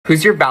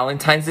Who's your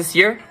Valentine's this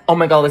year? Oh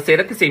my god, let's say it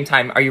at the same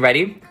time. Are you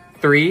ready?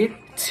 3,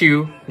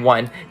 2,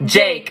 1.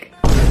 Jake!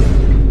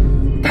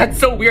 That's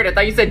so weird. I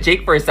thought you said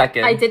Jake for a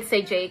second. I did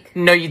say Jake.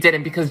 No, you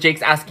didn't, because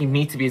Jake's asking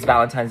me to be his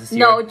Valentine's this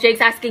year. No,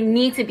 Jake's asking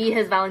me to be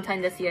his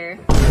Valentine this year.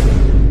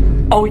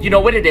 Oh, you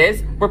know what it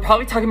is? We're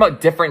probably talking about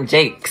different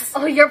Jakes.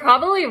 Oh, you're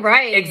probably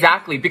right.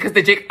 Exactly, because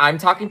the Jake I'm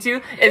talking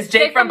to is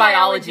Jake from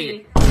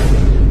biology.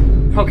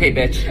 Okay,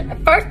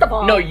 bitch. First of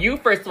all. No, you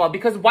first of all,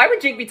 because why would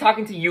Jake be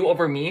talking to you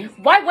over me?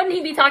 Why wouldn't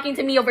he be talking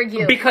to me over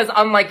you? Because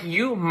unlike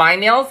you, my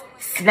nails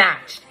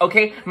snatched,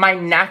 okay? My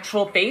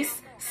natural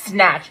face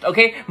snatched,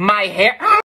 okay? My hair...